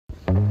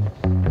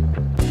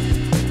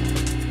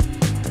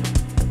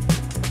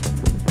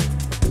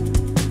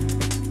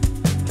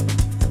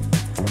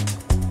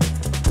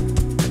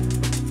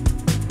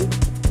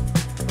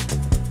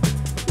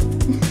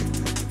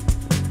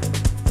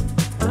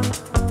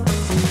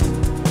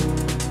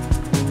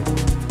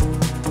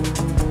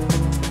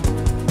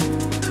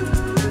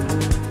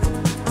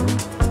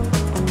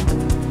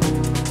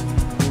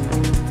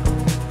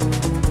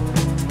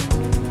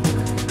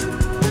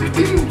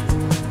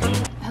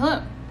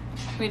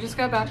just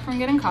got back from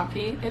getting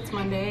coffee. It's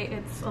Monday,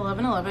 it's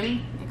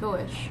 11:11, make a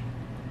wish.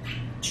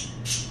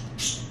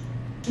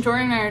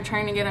 Jordan and I are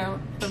trying to get out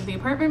of the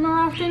apartment more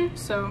often,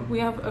 so we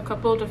have a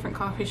couple of different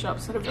coffee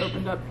shops that have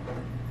opened up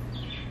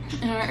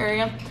in our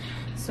area.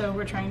 So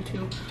we're trying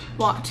to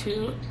walk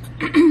to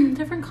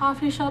different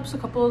coffee shops a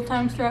couple of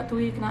times throughout the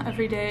week, not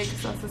every day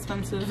because that's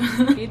expensive.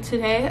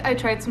 Today I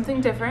tried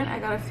something different. I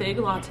got a fig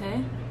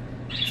latte.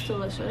 It's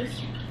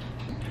delicious.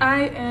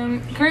 I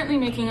am currently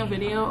making a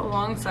video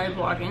alongside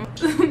vlogging.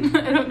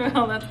 I don't know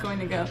how that's going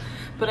to go,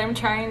 but I'm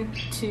trying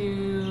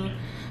to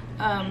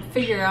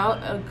figure out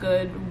a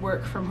good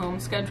work from home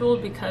schedule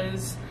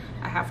because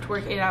I have to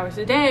work 8 hours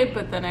a day,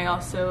 but then I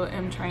also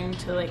am trying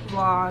to like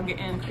vlog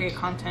and create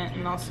content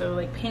and also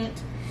like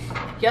paint.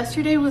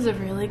 Yesterday was a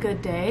really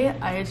good day.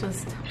 I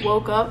just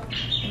woke up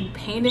and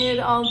painted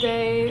all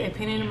day. I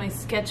painted in my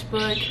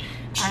sketchbook.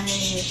 I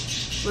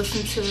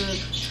listened to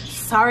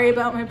Sorry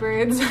About My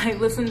Birds. I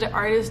listened to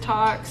artist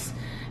talks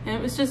and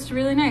it was just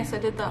really nice. I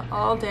did that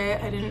all day.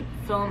 I didn't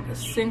film a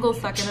single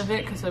second of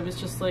it because I was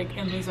just like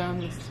in the zone.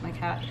 This is my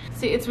cat.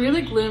 See, it's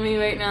really gloomy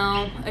right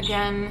now.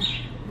 Again,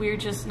 we're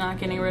just not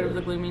getting rid of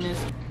the gloominess.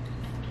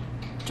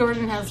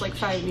 Jordan has like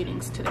 5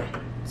 meetings today,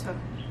 so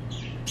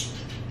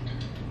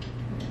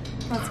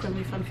that's gonna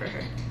be fun for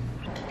her.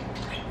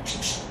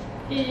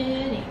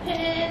 Penny,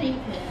 penny,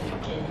 penny,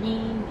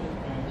 penny,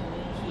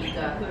 Miss Penny, she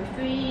got her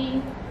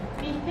string.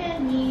 Miss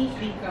Penny,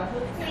 she got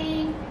her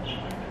string.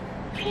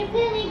 Miss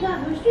Penny got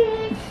her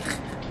string.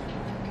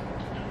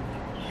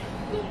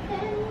 Miss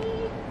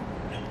Penny.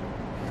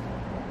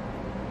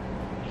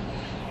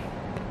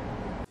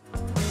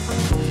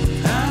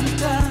 I'm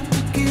done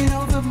looking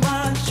over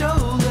my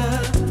shoulder.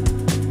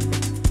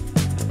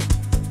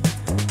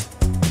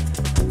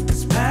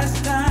 This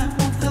past time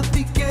won't help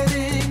me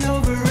getting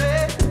over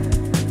it.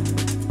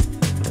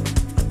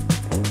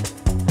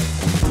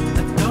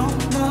 I don't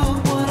know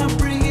what I'm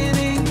bringing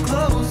in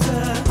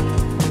closer.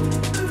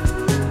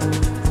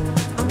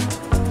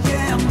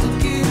 Yeah, I'm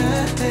looking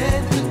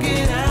ahead,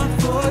 looking out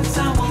for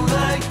someone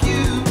like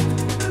you.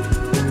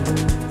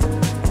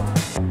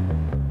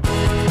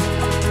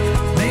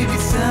 Maybe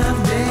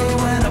someday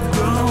when I've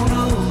grown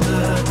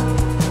older,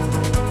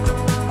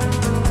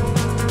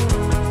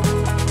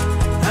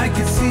 I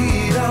can see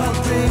it all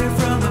clear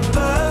from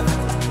above.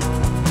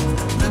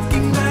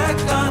 Looking back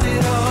on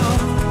it all,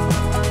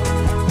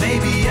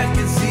 maybe I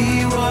can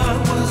see what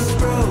was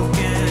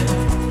broken.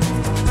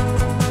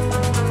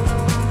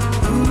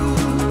 Ooh,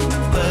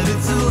 but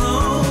it's a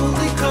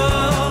lonely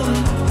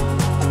calling.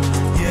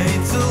 Yeah,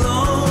 it's a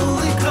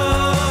lonely calling.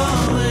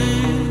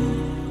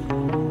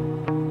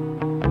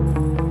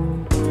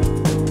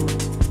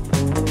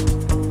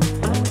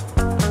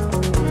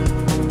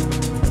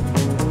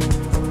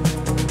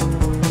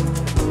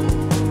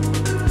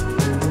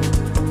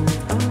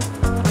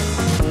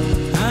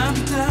 I'm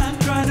done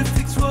trying to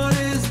fix what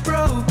is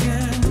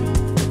broken,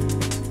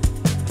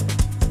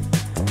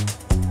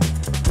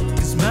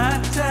 'cause my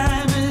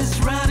time is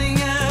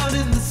running out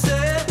in the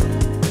set.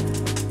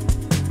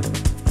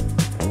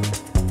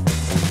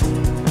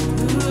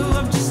 Ooh,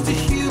 I'm just a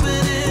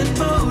human in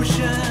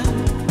motion.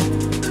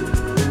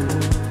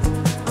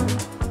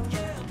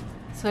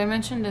 So I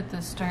mentioned at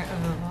the start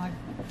of the vlog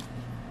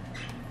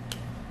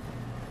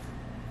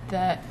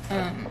that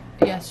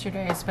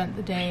yesterday I spent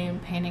the day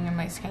painting in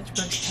my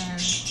sketchbook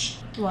and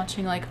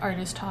watching like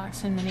artist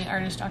talks and mini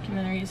artist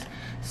documentaries.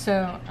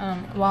 So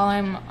while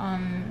I'm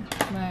on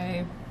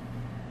my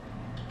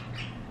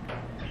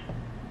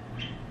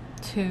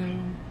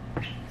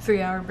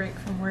 2-3 hour break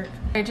from work,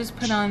 I just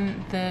put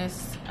on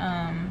this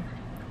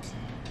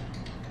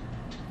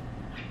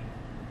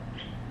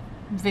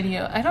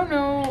video. I don't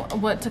know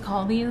what to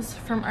call these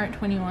from Art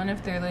 21,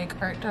 if they're like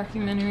art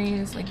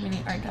documentaries, like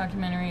mini art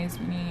documentaries,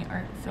 mini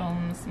art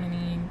films,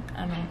 mini,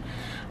 I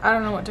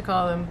don't know what to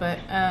call them, but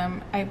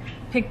I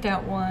picked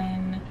out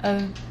one,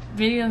 a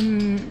video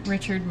of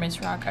Richard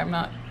Misrock. I'm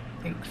not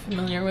like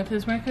familiar with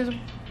his work as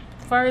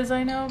far as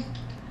I know.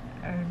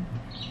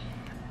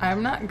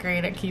 I'm not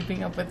great at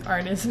keeping up with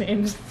artist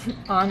names,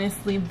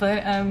 honestly,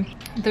 but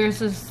there's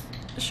this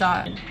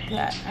shot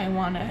that I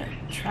want to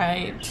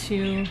try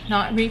to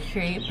not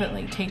recreate but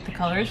like take the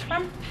colors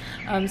from.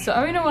 So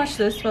I'm gonna watch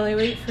this while I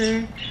wait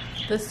for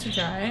this to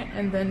dry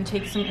and then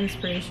take some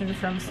inspiration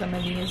from some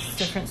of these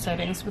different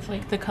settings with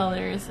like the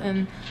colors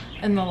and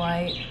the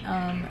light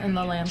and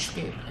the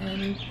landscape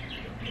and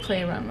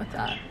play around with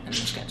that in the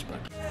sketchbook.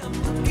 I'm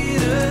looking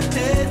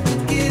ahead,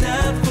 looking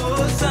out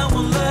for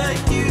someone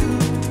like you.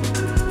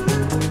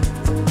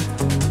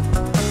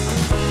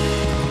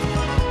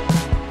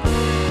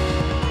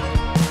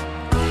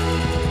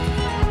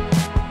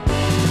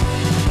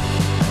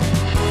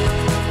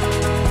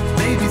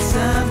 Maybe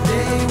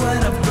someday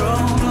when I've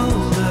grown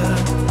older,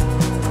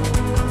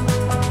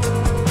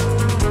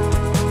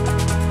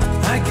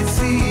 I can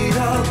see it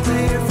all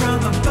clear from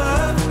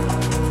above.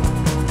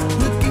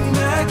 Looking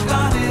back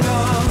on it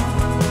all,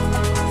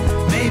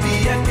 maybe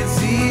I can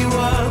see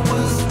what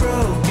was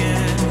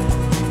broken.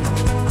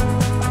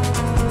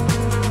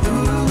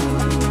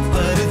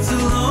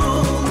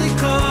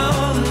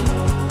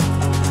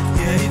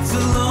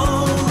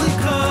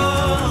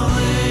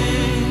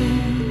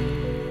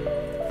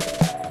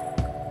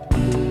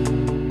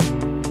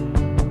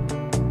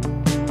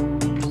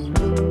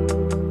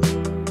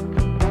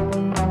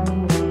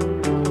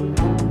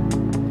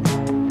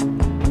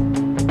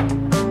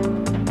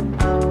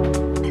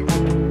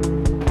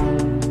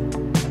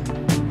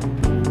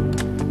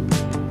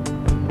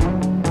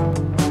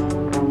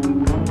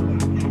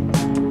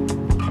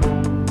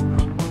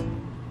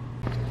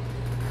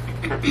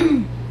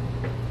 Okay,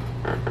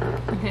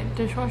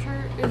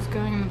 dishwasher is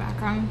going in the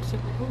background. So,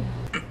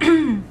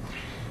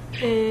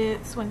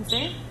 it's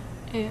Wednesday.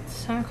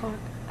 It's 10 o'clock.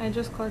 I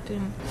just clocked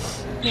in.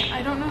 Yeah,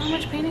 I don't know how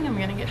much painting I'm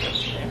gonna get done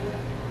today.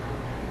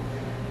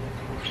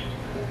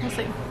 We'll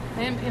see. I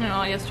didn't paint at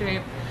all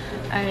yesterday.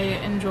 I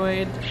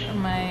enjoyed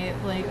my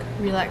like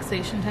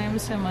relaxation time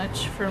so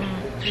much from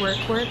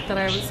work that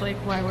I was like,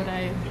 why would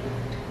I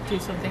do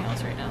something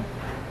else right now?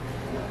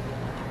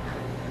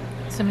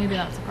 So maybe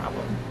that's a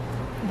problem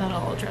that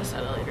I'll address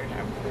at a later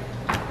time.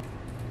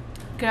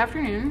 Good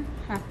afternoon.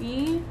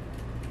 Happy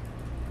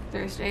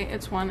Thursday.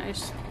 It's 1. I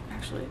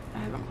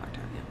haven't clocked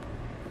out yet.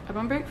 I'm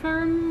on break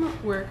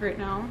from work right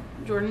now.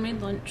 Jordan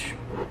made lunch.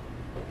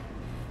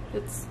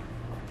 It's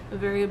a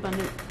very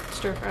abundant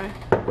stir fry.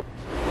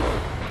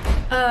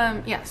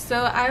 Yeah,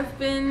 so I've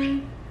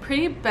been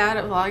pretty bad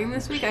at vlogging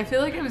this week. I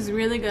feel like it was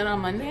really good on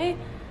Monday,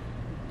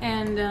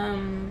 and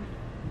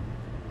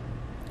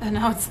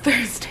now it's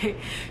Thursday.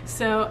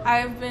 So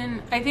I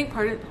think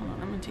part of, hold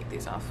on, I'm gonna take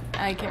these off.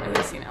 I can't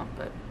really see now,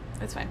 but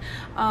it's fine.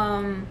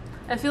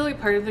 I feel like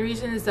part of the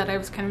reason is that I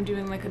was kind of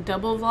doing like a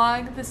double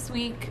vlog this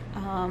week.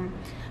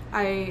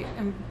 I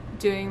am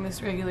doing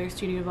this regular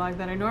studio vlog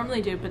that I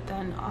normally do, but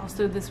then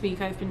also this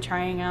week I've been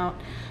trying out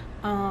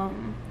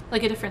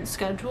like a different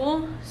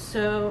schedule.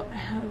 So I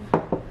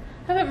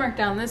haven't marked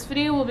down. This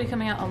video will be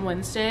coming out on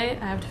Wednesday.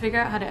 I have to figure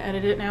out how to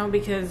edit it now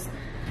because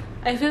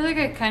I feel like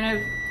I've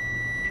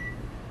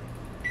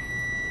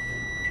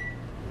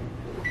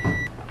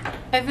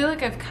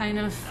kind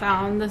of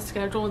found the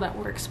schedule that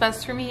works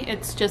best for me.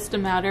 It's just a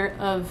matter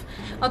of,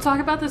 I'll talk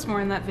about this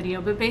more in that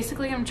video, but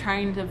basically I'm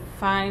trying to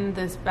find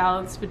this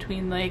balance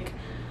between like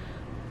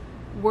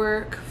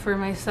work for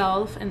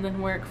myself and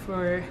then work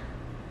for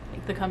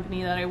like the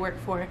company that I work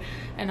for,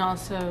 and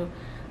also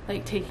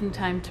like taking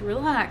time to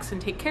relax and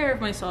take care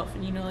of myself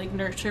and, you know, like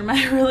nurture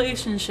my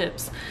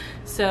relationships.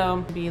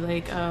 So be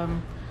like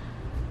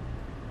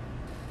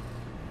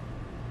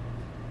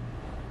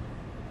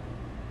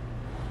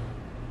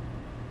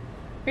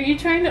Are you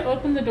trying to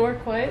open the door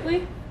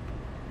quietly?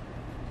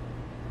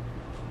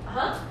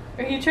 Huh?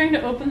 Are you trying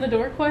to open the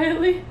door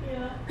quietly?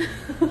 Yeah.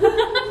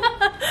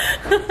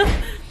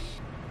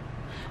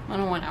 I'm on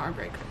a 1 hour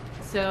break.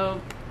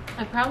 So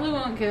I probably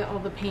won't get all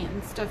the paint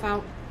and stuff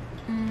out,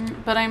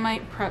 but I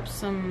might prep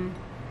some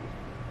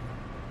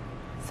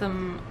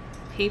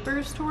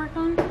papers to work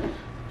on,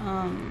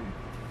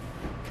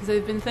 because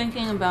I've been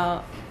thinking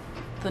about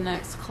the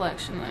next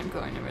collection that I'm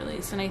going to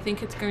release, and I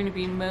think it's going to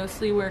be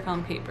mostly work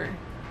on paper.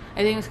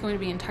 I think it's going to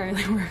be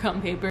entirely work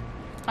on paper.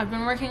 I've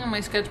been working on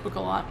my sketchbook a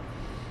lot,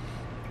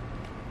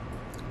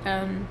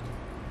 and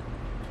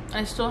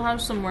I still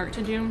have some work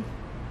to do.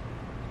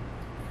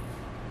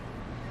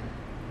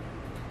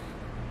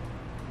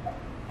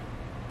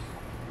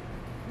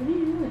 What are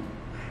you doing?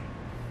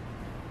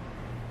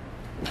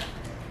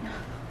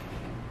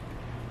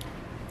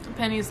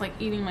 Penny's like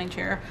eating my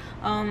chair.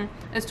 I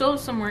still have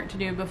some work to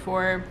do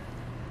before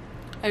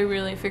I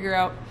really figure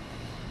out.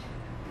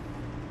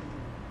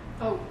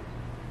 Oh,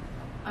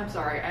 I'm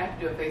sorry. I have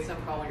to do a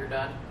FaceTime call when you're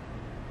done.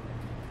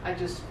 I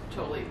just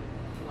totally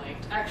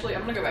blanked. Actually,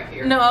 I'm gonna go back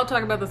here. No, I'll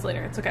talk about this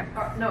later. It's okay.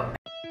 No.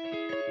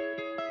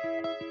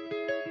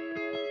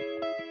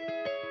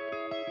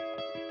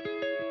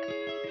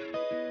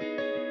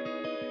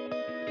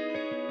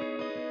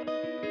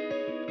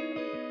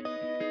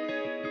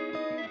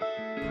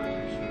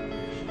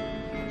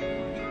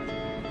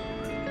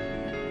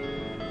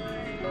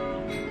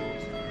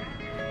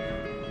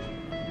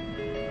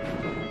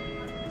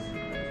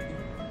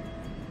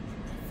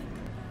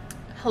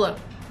 Hello,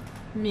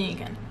 me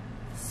again.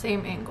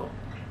 Same angle.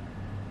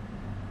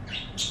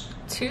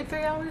 3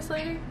 hours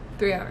later?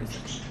 3 hours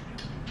later.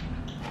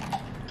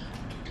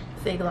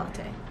 Vega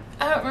latte.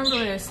 I don't remember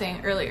what I was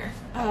saying earlier.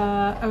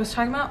 I was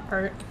talking about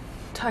art,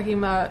 talking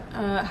about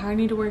how I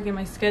need to work in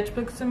my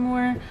sketchbook some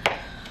more.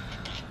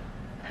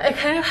 I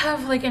kind of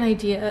have like an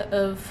idea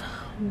of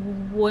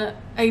what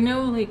I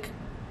know, like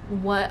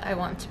what I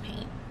want to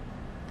paint,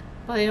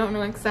 but I don't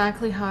know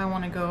exactly how I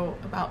want to go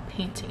about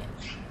painting it.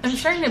 I'm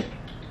starting to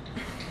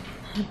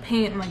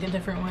paint in like a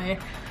different way,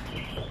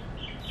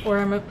 or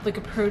I'm like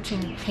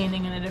approaching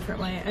painting in a different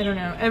way. I don't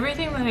know.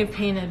 Everything that I've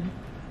painted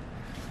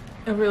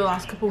over the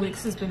last couple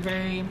weeks has been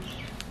very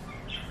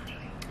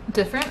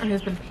different, or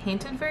has been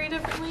painted very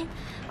differently.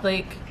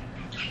 Like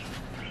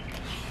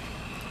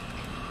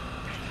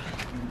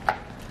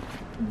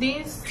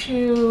these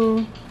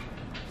two,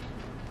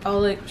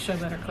 I'll like show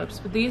better clips,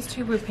 but these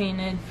two were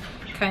painted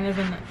kind of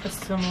in a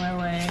similar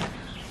way,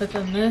 but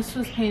then this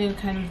was painted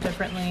kind of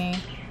differently.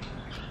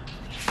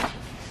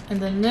 And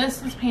then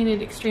this was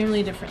painted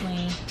extremely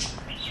differently.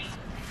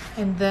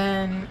 And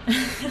then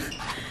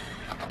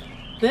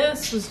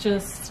this was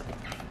just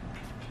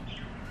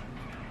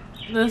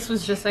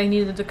I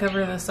needed to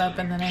cover this up,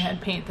 and then I had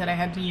paint that I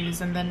had to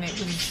use, and then it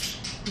was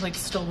like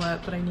still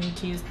wet, but I needed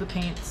to use the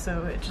paint,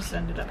 so it just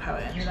ended up how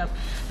it ended up.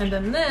 And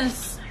then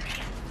this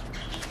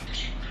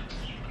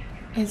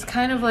is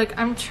kind of like,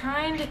 I'm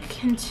trying to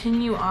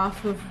continue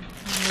off of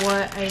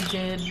what I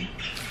did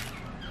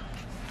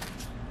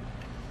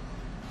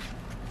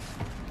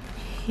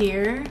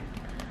here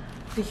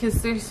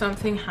because there's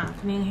something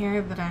happening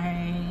here that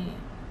I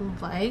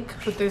like,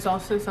 but there's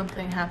also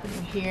something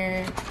happening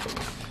here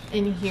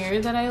in here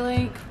that I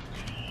like.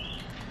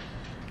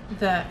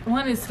 That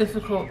one is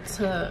difficult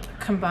to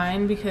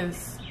combine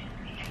because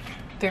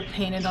they're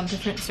painted on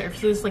different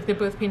surfaces. Like they're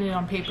both painted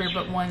on paper,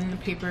 but one, the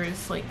paper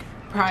is like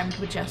primed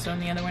with gesso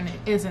and the other one it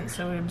isn't,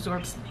 so it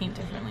absorbs the paint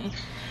differently.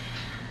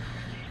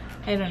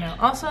 I don't know.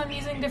 Also, I'm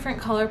using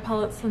different color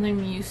palettes than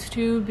I'm used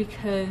to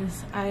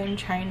because I'm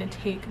trying to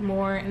take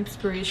more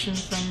inspiration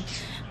from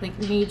like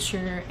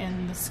nature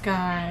and the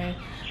sky,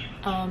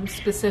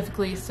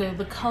 specifically, so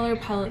the color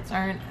palettes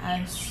aren't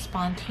as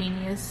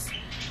spontaneous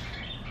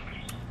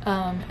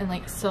and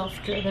like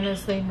self-driven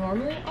as they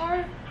normally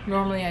are.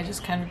 Normally I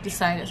just kind of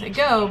decide as I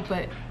go,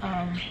 but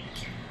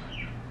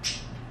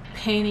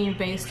painting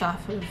based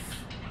off of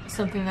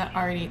something that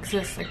already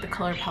exists, like the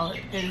color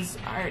palette is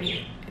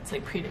already, it's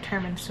like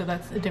predetermined, so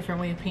that's a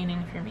different way of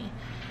painting for me.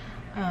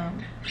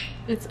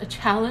 It's a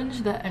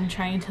challenge that I'm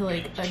trying to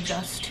like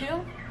adjust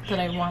to, that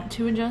I want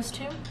to adjust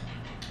to,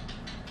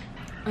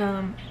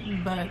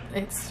 but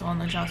it's still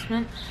an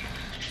adjustment.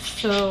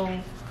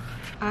 So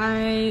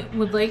I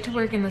would like to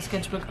work in the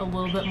sketchbook a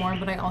little bit more,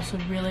 but I also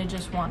really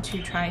just want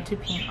to try to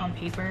paint on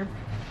paper.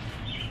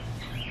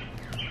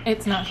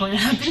 It's not going to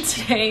happen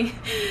today.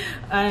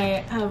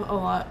 I have a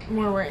lot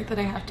more work that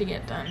I have to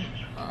get done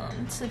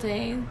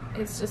today.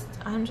 It's just,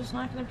 I'm just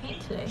not going to paint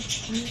today. I'm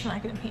just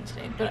not going to paint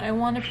today, but I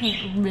want to paint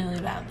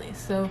really badly.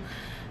 So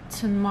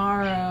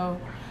tomorrow,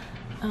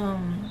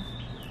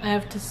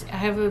 I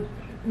have a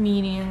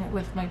meeting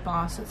with my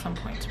boss at some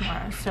point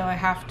tomorrow, so I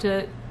have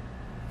to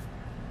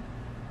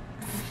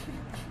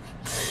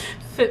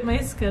fit my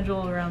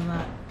schedule around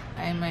that.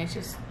 I might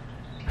just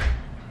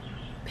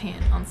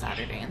paint on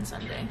Saturday and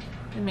Sunday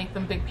and make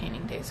them big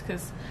painting days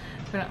because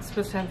we're not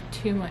supposed to have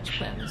too much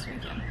planned this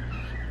weekend.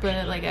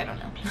 But like, I don't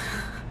know.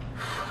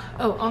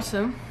 Oh,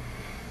 also,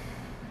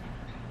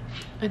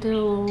 I did a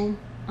little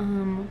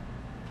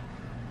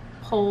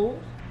poll,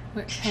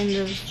 what kind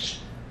of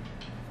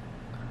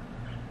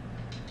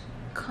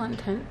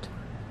content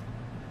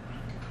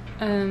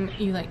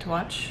you like to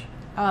watch.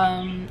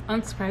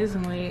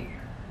 Unsurprisingly,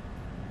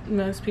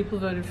 most people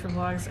voted for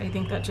vlogs. I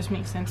think that just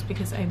makes sense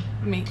because I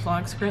make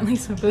vlogs currently,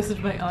 so most of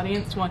my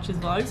audience watches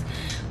vlogs.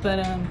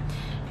 But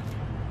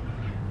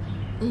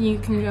you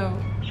can go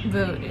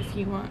vote if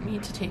you want me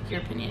to take your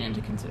opinion into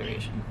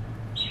consideration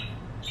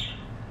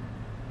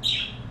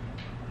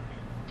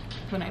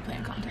when I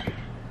plan content.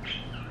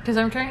 Because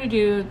I'm trying to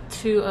do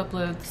 2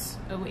 uploads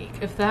a week.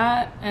 If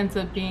that ends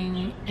up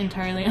being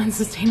entirely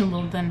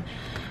unsustainable, then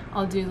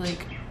I'll do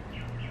like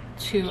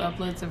 2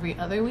 uploads every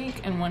other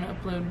week and 1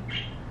 upload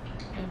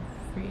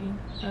every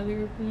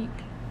other week,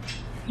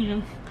 you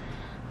know.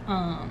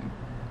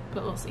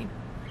 But we'll see.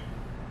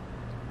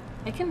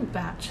 I can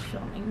batch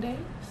filming days.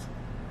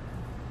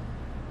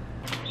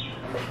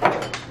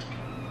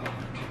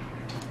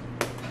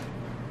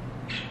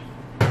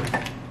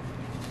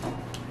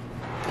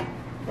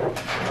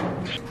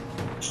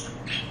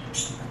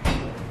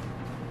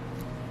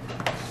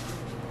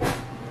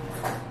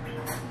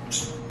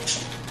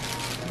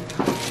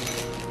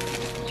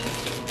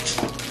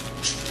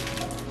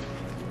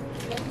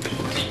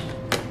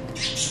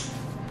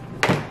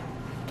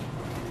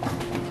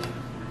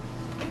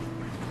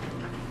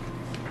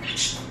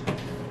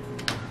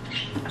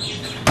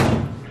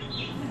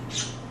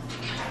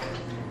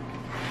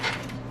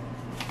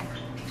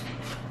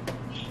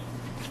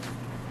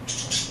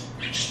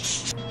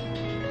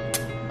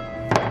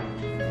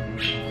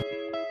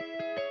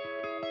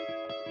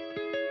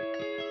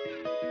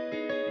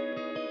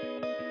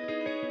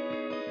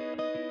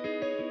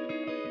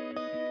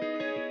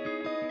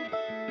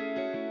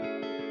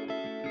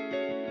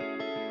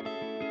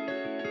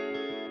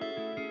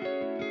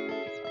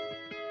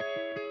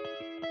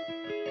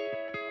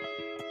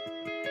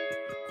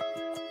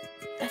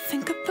 I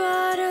think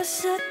about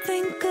us, I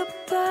think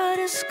about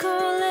us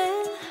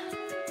calling.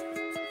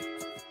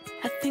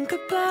 I think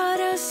about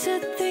us, I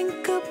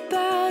think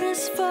about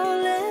us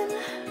falling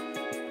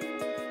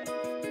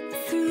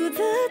through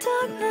the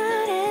dark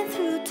night and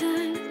through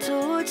time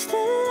towards the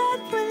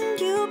light when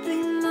you'll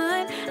be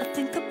mine. I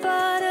think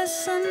about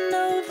us, I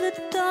know the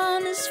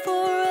dawn is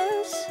for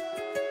us.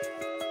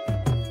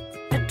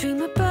 I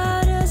dream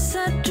about us,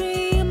 I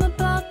dream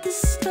about the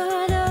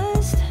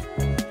stardust.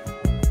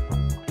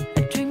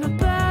 I dream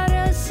about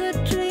us, I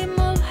dream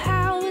of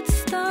how it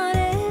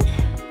started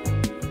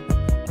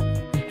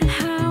and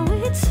how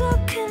it's all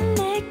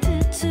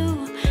connected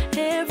to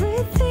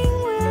everything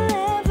we'll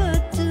ever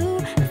do.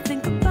 I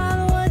think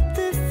about what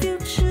the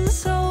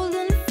future's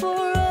holding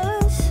for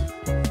us.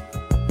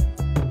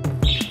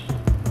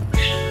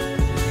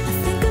 I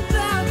think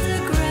about the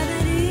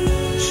gravity.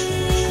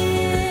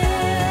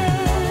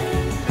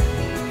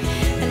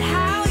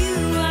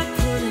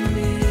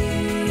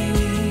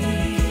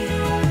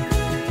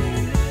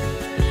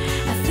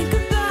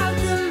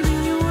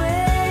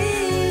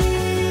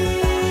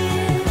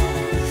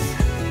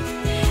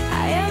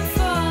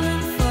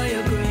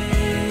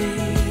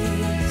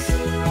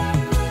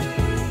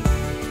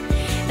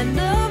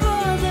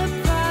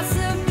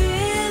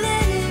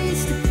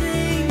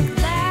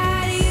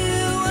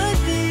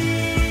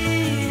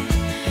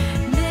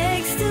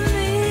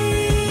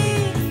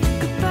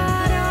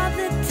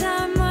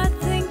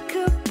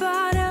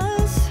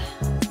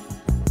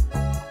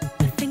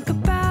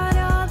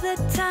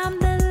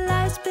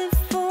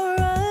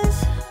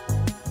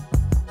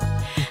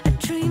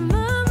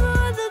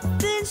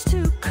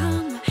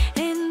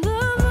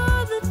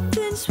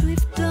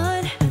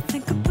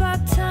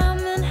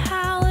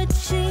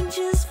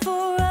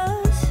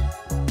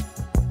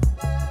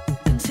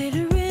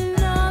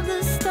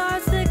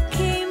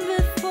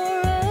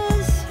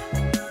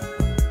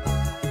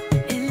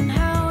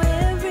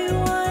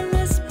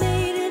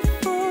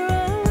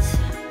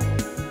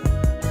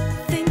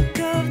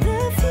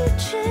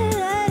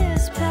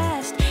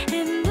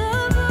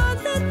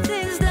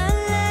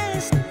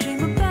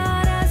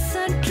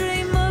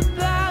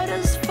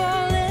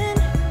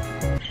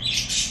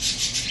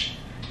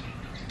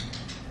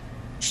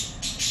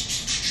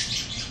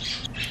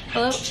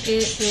 Hello,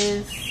 it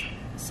is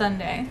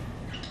Sunday,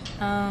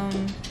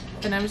 and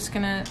I'm just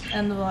gonna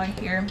end the vlog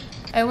here.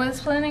 I was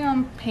planning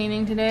on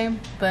painting today,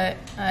 but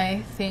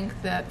I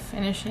think that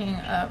finishing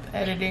up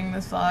editing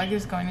this vlog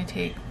is going to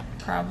take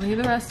probably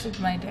the rest of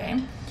my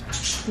day.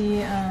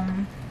 The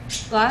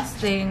last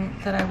thing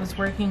that I was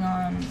working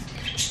on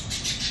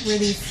were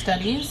these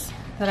studies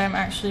that I'm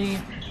actually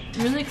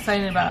really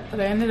excited about, but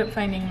I ended up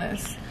finding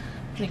this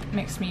like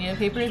mixed media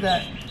paper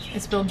that I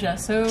spilled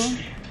gesso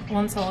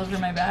once all over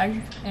my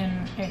bag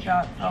and it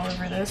got all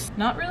over this.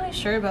 Not really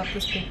sure about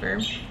this paper,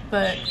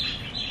 but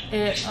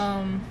it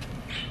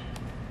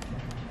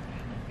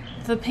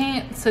the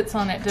paint sits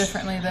on it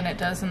differently than it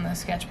does in the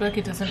sketchbook.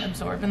 It doesn't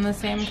absorb in the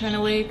same kind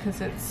of way because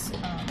it's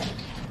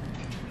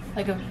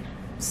like a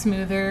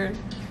smoother,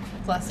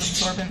 less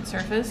absorbent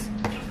surface.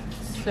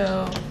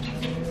 So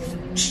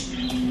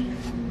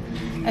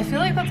I feel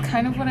like that's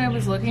kind of what I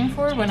was looking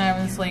for when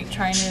I was like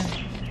trying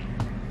to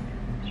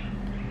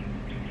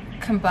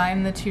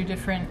combine the two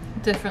different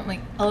like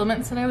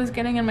elements that I was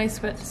getting in my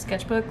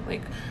sketchbook,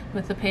 like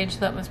with the page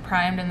that was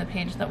primed and the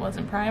page that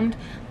wasn't primed.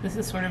 This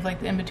is sort of like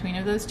the in-between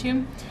of those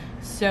two.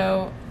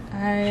 So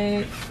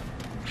I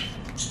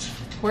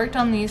worked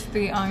on these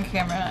three on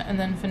camera and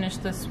then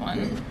finished this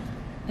one.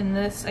 And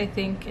this, I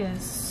think,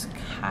 is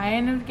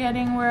kind of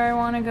getting where I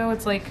want to go.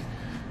 It's like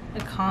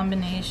a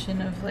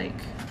combination of like,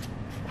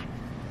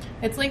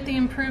 it's like the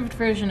improved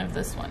version of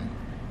this one,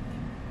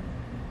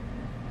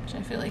 which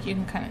I feel like you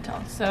can kind of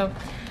tell. So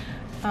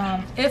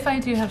if I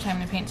do have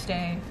time to paint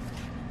today,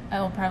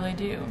 I will probably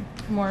do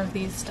more of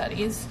these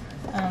studies,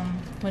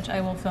 which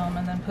I will film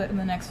and then put in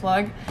the next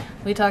vlog.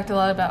 We talked a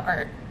lot about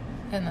art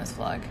in this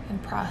vlog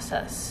and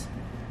process,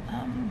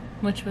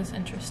 which was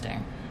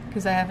interesting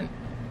because I haven't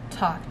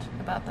talked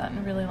about that in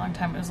a really long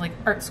time. It was like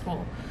art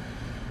school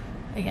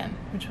again,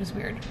 which was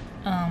weird.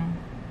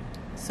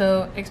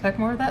 So expect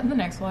more of that in the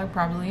next vlog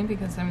probably,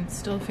 because I'm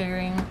still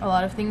figuring a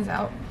lot of things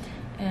out,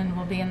 and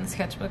we'll be in the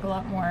sketchbook a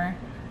lot more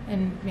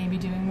and maybe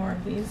doing more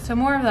of these. So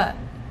more of that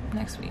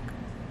next week.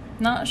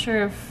 Not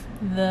sure if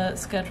the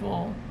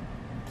schedule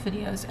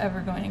video is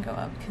ever going to go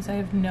up because I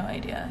have no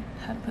idea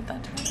how to put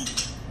that together,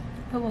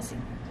 but we'll see.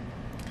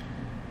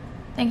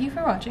 Thank you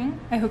for watching.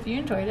 I hope you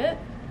enjoyed it,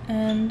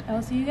 and I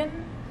will see you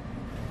again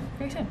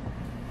very soon.